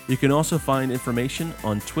 You can also find information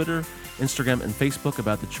on Twitter, Instagram, and Facebook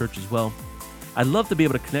about the church as well. I'd love to be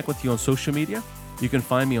able to connect with you on social media. You can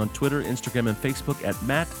find me on Twitter, Instagram, and Facebook at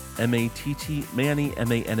Matt, M-A-T-T, Manny,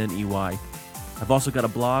 M-A-N-N-E-Y. I've also got a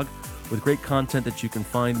blog with great content that you can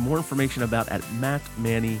find more information about at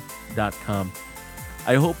mattmanny.com.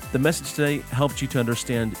 I hope the message today helped you to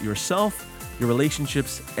understand yourself, your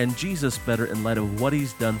relationships, and Jesus better in light of what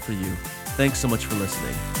he's done for you. Thanks so much for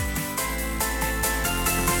listening.